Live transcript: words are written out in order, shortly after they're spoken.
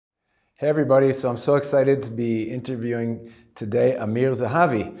Hey everybody, so I'm so excited to be interviewing today Amir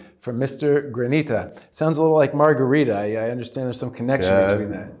Zahavi from MrGranita. Sounds a little like margarita. I understand there's some connection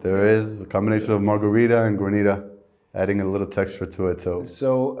between that. There is a combination of margarita and granita, adding a little texture to it.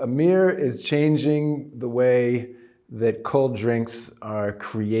 So Amir is changing the way that cold drinks are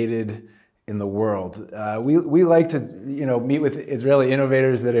created in the world. We like to meet with Israeli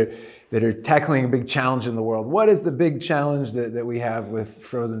innovators that are tackling a big challenge in the world. What is the big challenge that we have with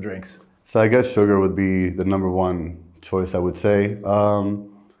frozen drinks? So I guess sugar would be the number one choice, I would say.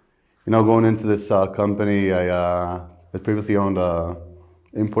 Going into this company, I previously owned a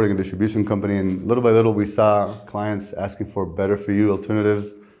importing and distribution company, and little by little we saw clients asking for better for you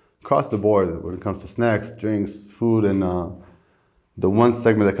alternatives across the board when it comes to snacks, drinks, food, and the one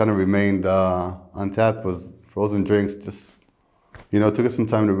segment that kind of remained untapped was frozen drinks. Just it took us some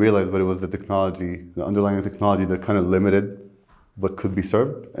time to realize, but it was the technology, the underlying technology that kind of limited what could be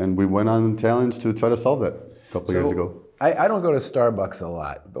served, and we went on a challenge to try to solve that a couple of years ago. I don't go to Starbucks a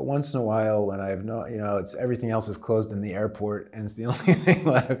lot, but once in a while when I have it's everything else is closed in the airport and it's the only thing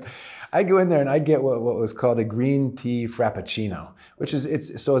left, I'd go in there and I'd get what was called a green tea frappuccino, which is it's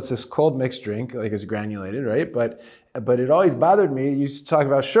this cold mixed drink, like it's granulated, right? But it always bothered me. You used to talk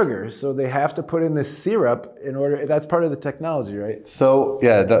about sugar, so they have to put in this syrup in order. That's part of the technology, right? So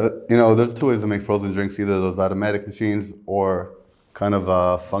yeah, there's two ways to make frozen drinks: either those automatic machines or kind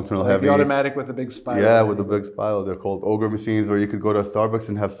of functional like heavy. The automatic with the big spiral. Yeah, with the big spiral. They're called ogre machines, where you could go to a Starbucks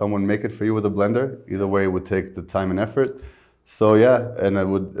and have someone make it for you with a blender. Either way, it would take the time and effort. So yeah, and it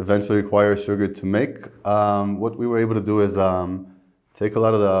would eventually require sugar to make. What we were able to do is take a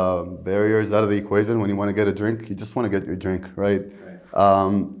lot of the barriers out of the equation. When you want to get a drink, you just want to get your drink, right?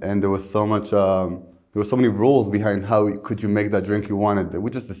 And there was so many rules behind how could you make that drink you wanted that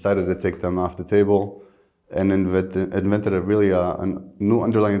we just decided to take them off the table and invented a new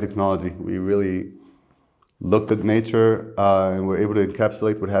underlying technology. We really looked at nature and were able to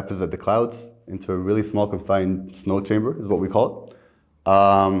encapsulate what happens at the clouds into a really small confined snow chamber, is what we call it.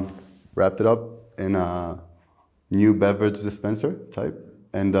 Wrapped it up in a new beverage dispenser type.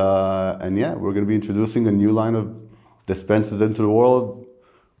 And yeah, we're going to be introducing a new line of dispensers into the world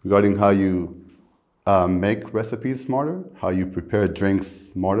regarding how you make recipes smarter, how you prepare drinks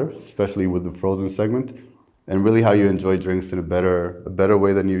smarter, especially with the frozen segment, and really how you enjoy drinks in a better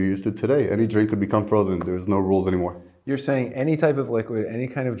way than you used to today. Any drink could become frozen. There's no rules anymore. You're saying any type of liquid, any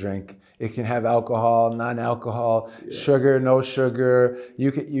kind of drink, it can have alcohol, non-alcohol, sugar, no sugar.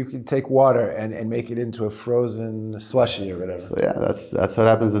 You could take water and make it into a frozen slushy or whatever. So yeah, that's what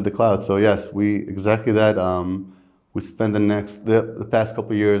happens at the cloud. So yes, exactly that. We spent the past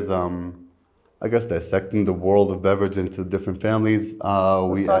couple of years I guess dissecting the world of beverage into different families.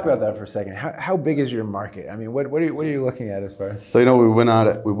 Let's talk about that for a second. How big is your market? I mean, what are you looking at as far as? So we went at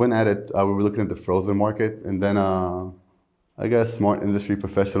it. We were looking at the frozen market, and then I guess smart industry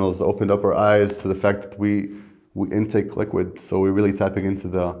professionals opened up our eyes to the fact that we intake liquid. So we're really tapping into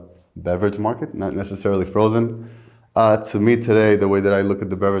the beverage market, not necessarily frozen. To me today, the way that I look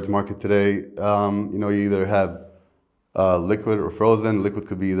at the beverage market today, you either have liquid or frozen. Liquid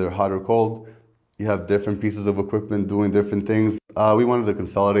could be either hot or cold. You have different pieces of equipment doing different things. We wanted to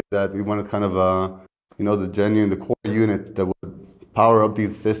consolidate that. We wanted kind of the core unit that would power up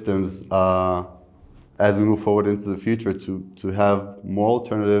these systems as we move forward into the future to have more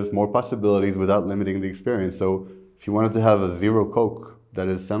alternatives, more possibilities without limiting the experience. So if you wanted to have a zero Coke that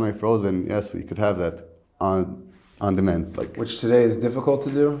is semi-frozen, yes, we could have that on demand. Which today is difficult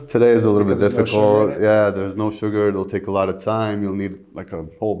to do? Today is a little bit difficult. Yeah, there's no sugar. It'll take a lot of time. You'll need like a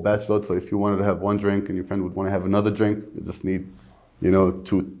whole batch load. So if you wanted to have one drink and your friend would want to have another drink, you just need,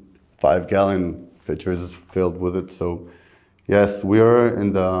 2 5-gallon pitchers filled with it. So yes, we are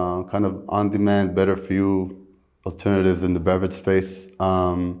in the kind of on-demand, better for you alternatives in the beverage space.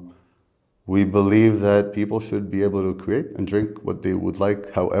 We believe that people should be able to create and drink what they would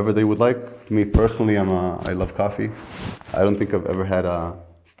like, however they would like. For me personally, I love coffee. I don't think I've ever had a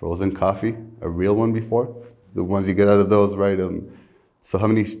frozen coffee, a real one before. The ones you get out of those, right? So how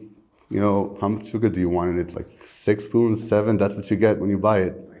much sugar do you want in it? Like 6 spoons, 7, that's what you get when you buy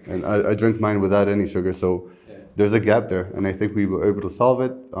it. And I drink mine without any sugar, so there's a gap there. And I think we were able to solve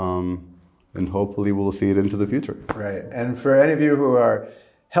it, and hopefully we'll see it into the future. Right, and for any of you who are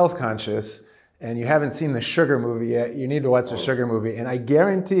health conscious and you haven't seen the Sugar movie yet, you need to watch the Sugar movie. And I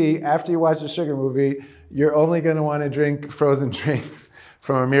guarantee after you watch the Sugar movie, you're only going to want to drink frozen drinks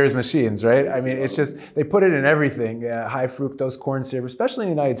from Amir's machines, right? I mean, it's just, they put it in everything, high fructose corn syrup, especially in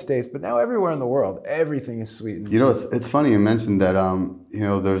the United States, but now everywhere in the world, everything is sweetened. It's funny you mentioned that,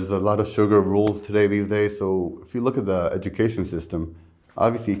 there's a lot of sugar rules today these days. So if you look at the education system,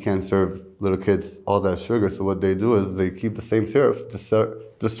 obviously you can't serve little kids all that sugar. So what they do is they keep the same syrup,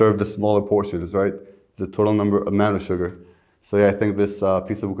 just serve the smaller portions, right? The total amount of sugar. So yeah, I think this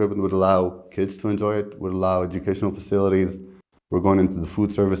piece of equipment would allow kids to enjoy it, would allow educational facilities. We're going into the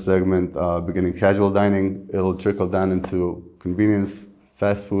food service segment, beginning casual dining. It'll trickle down into convenience,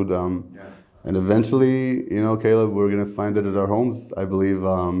 fast food, and eventually, you know, Caleb, we're gonna find it at our homes. I believe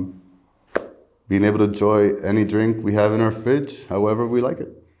being able to enjoy any drink we have in our fridge, however we like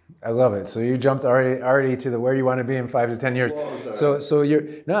it. I love it. So you jumped already to the where you want to be in 5 to 10 years. Whoa, so you're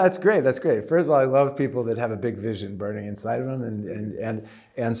no, that's great. That's great. First of all, I love people that have a big vision burning inside of them,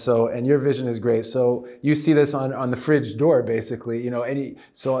 and your vision is great. So you see this on the fridge door, basically. You know,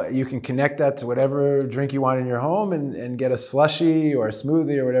 so you can connect that to whatever drink you want in your home and get a slushie or a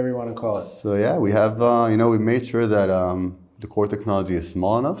smoothie or whatever you want to call it. So yeah, we have you know, we made sure that the core technology is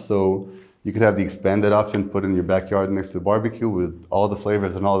small enough so you could have the expanded option put in your backyard next to the barbecue with all the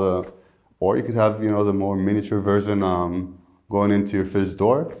flavors and or you could have, you know, the more miniature version going into your fridge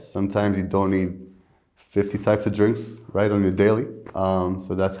door. Sometimes you don't need 50 types of drinks right on your daily.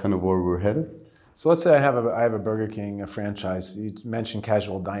 So that's kind of where we're headed. So let's say I have a Burger King, a franchise. You mentioned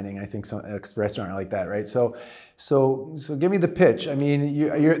casual dining. I think a restaurant like that, right? So give me the pitch. I mean,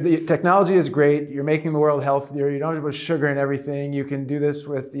 the technology is great. You're making the world healthier. You don't have to put sugar in everything. You can do this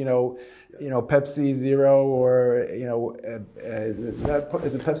with, you know, Pepsi Zero or, you know, is it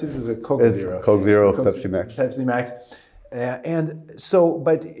Pepsi? Is it Coke Zero? It's Coke Zero, Pepsi Max. Pepsi Max. And so,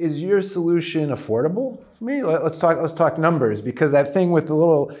 but is your solution affordable for me? Let's talk numbers, because that thing with the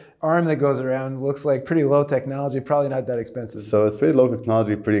little arm that goes around looks like pretty low technology, probably not that expensive. So it's pretty low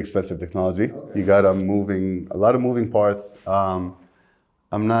technology, pretty expensive technology. Okay. You got a lot of moving parts.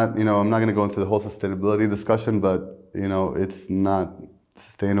 I'm not going to go into the whole sustainability discussion, but you know, it's not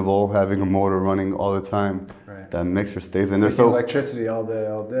sustainable having a motor running all the time. Right. That mixture stays in there. So electricity all day.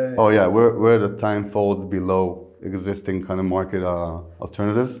 Oh yeah, we're at a time folds below existing kind of market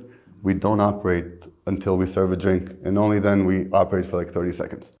alternatives. We don't operate until we serve a drink, and only then we operate for like 30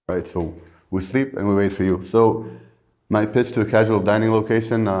 seconds, right? So we sleep and we wait for you. So my pitch to a casual dining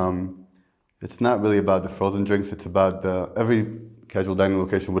location, it's not really about the frozen drinks. It's about every casual dining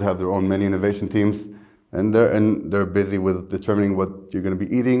location would have their own menu innovation teams, and they're busy with determining what you're going to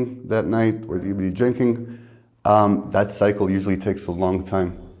be eating that night, what you're going to be drinking. That cycle usually takes a long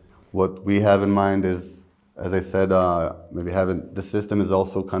time. What we have in mind is, as I said, the system is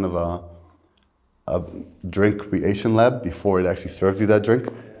also kind of a drink creation lab before it actually serves you that drink.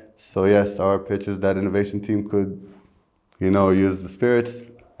 So yes, our pitch is that innovation team could, you know, use the spirits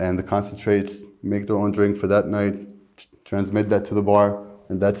and the concentrates, make their own drink for that night, transmit that to the bar,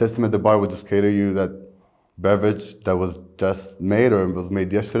 and that system at the bar would just cater you that beverage that was just made or was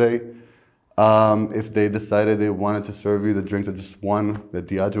made yesterday. If they decided they wanted to serve you the drink that just won the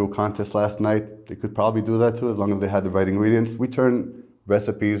Diageo contest last night, they could probably do that too, as long as they had the right ingredients. We turn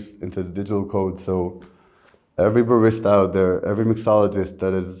recipes into the digital code, so every barista out there, every mixologist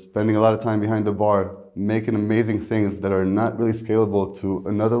that is spending a lot of time behind the bar making amazing things that are not really scalable to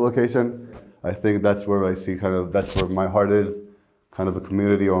another location, I think that's where I see that's where my heart is, kind of a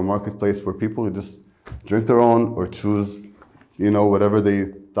community or a marketplace where people would just drink their own or choose, you know, whatever they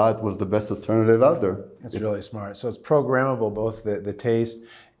thought was the best alternative out there. That's really smart. So it's programmable, both the taste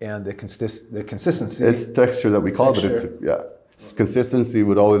and the consistency. It's texture that we call it, yeah. Consistency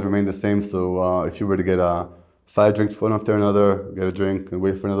would always remain the same. So if you were to get 5 drinks one after another, get a drink and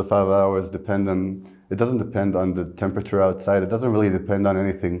wait for another 5 hours, it doesn't depend on the temperature outside. It doesn't really depend on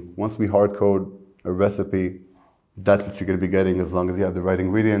anything. Once we hard code a recipe, that's what you're going to be getting as long as you have the right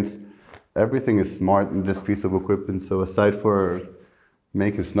ingredients. Everything is smart in this piece of equipment. So aside for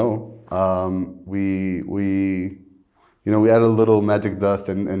making snow, we added a little magic dust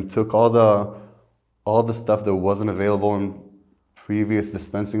and took all the stuff that wasn't available in previous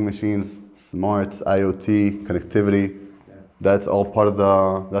dispensing machines, smarts, IoT, connectivity. Yeah. That's all part of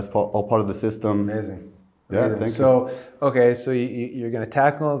the system. Amazing. Yeah, thank you. Okay, so you're going to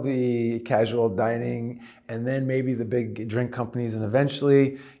tackle the casual dining, and then maybe the big drink companies, and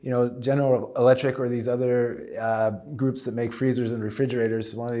eventually, you know, General Electric or these other groups that make freezers and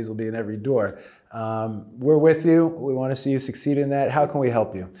refrigerators. One of these will be in every door. We're with you. We want to see you succeed in that. How can we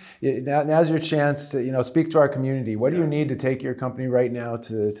help you? Now's your chance to, you know, speak to our community. What do you need to take your company right now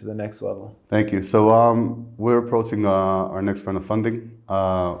to the next level? Thank you. So we're approaching our next round of funding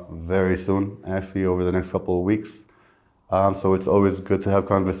very soon, actually over the next couple of weeks. So it's always good to have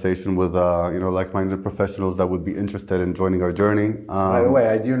conversation with like-minded professionals that would be interested in joining our journey. By the way,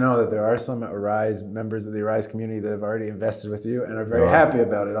 I do know that there are some Arise members of the Arise community that have already invested with you and are very happy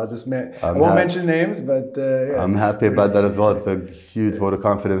about it. I won't mention names, but yeah. I'm happy about that as well. It's a huge vote of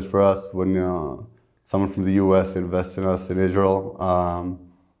confidence for us when someone from the U.S. invests in us in Israel.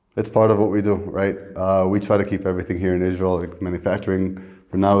 It's part of what we do, right? We try to keep everything here in Israel, like manufacturing.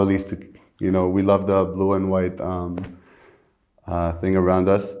 For now, at least, we love the blue and white thing around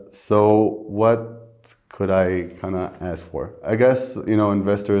us. So what could I kind of ask for? I guess,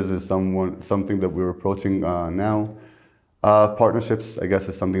 investors is something that we're approaching now. Partnerships, I guess,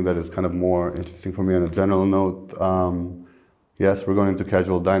 is something that is kind of more interesting for me on a general note. Yes, we're going into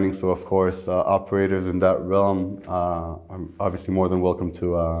casual dining, so of course, operators in that realm are obviously more than welcome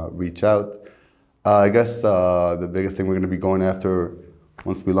to reach out. I guess the biggest thing we're going to be going after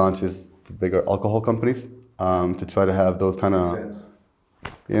once we launch is the bigger alcohol companies. To try to have those kind of,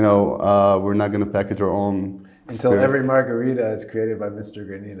 we're not going to package our own until spirits. Every margarita is created by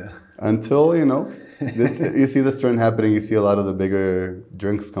MrGranita. Until, you see this trend happening, you see a lot of the bigger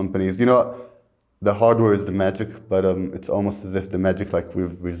drinks companies. The hardware is the magic, but it's almost as if the magic, like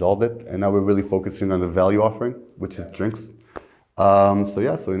we've resolved it. And now we're really focusing on the value offering, which is drinks.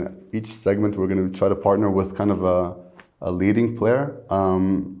 So in each segment, we're going to try to partner with kind of a leading player.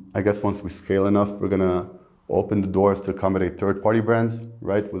 I guess once we scale enough, we're going to open the doors to accommodate third-party brands,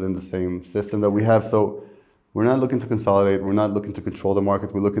 right, within the same system that we have. So we're not looking to consolidate. We're not looking to control the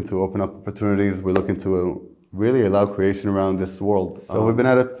market. We're looking to open up opportunities. We're looking to really allow creation around this world. So we've been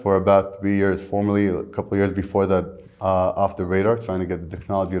at it for about 3 years, formally a couple of years before that, off the radar, trying to get the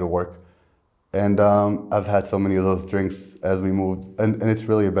technology to work. And I've had so many of those drinks as we moved, and it's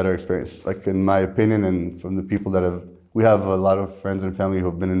really a better experience. Like in my opinion, and from the people that we have a lot of friends and family who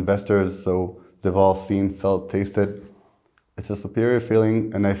have been investors, so they've all seen, felt, tasted. It's a superior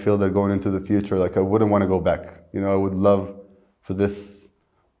feeling, and I feel that going into the future, like I wouldn't want to go back. I would love for this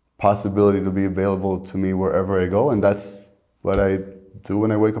possibility to be available to me wherever I go, and that's what I do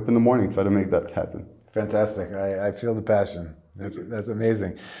when I wake up in the morning, try to make that happen. Fantastic. I feel the passion. That's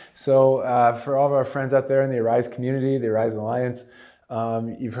amazing. So for all of our friends out there in the Arise community, the Arise Alliance,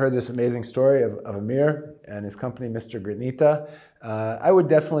 you've heard this amazing story of Amir and his company, MrGranita. I would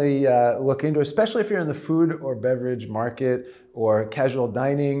definitely look into, especially if you're in the food or beverage market or casual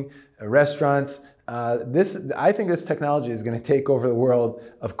dining, restaurants. I think this technology is going to take over the world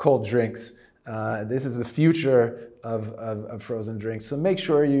of cold drinks. This is the future of frozen drinks. So make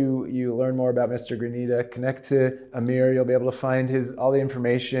sure you learn more about MrGranita. Connect to Amir. You'll be able to find all the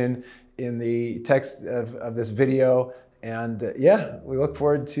information in the text of this video. And we look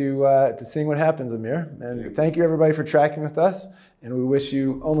forward to seeing what happens, Amir. And thank you, everybody, for tracking with us. And we wish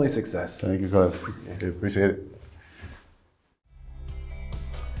you only success. Thank you, Calev. I appreciate it.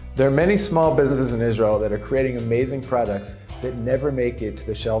 There are many small businesses in Israel that are creating amazing products that never make it to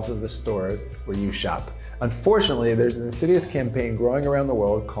the shelves of the stores where you shop. Unfortunately, there's an insidious campaign growing around the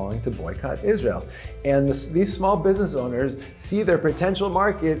world calling to boycott Israel. And these small business owners see their potential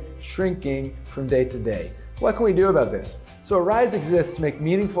market shrinking from day to day. What can we do about this? So Arise exists to make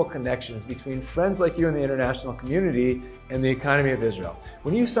meaningful connections between friends like you in the international community and the economy of Israel.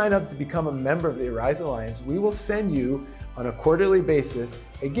 When you sign up to become a member of the Arise Alliance, we will send you on a quarterly basis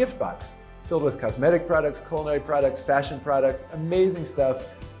a gift box filled with cosmetic products, culinary products, fashion products, amazing stuff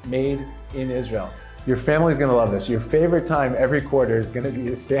made in Israel. Your family's gonna love this. Your favorite time every quarter is gonna be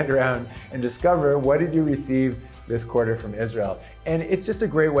to stand around and discover what did you receive this quarter from Israel. And it's just a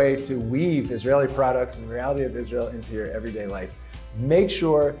great way to weave Israeli products and the reality of Israel into your everyday life. Make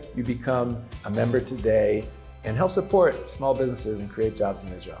sure you become a member today and help support small businesses and create jobs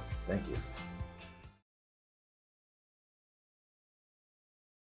in Israel. Thank you.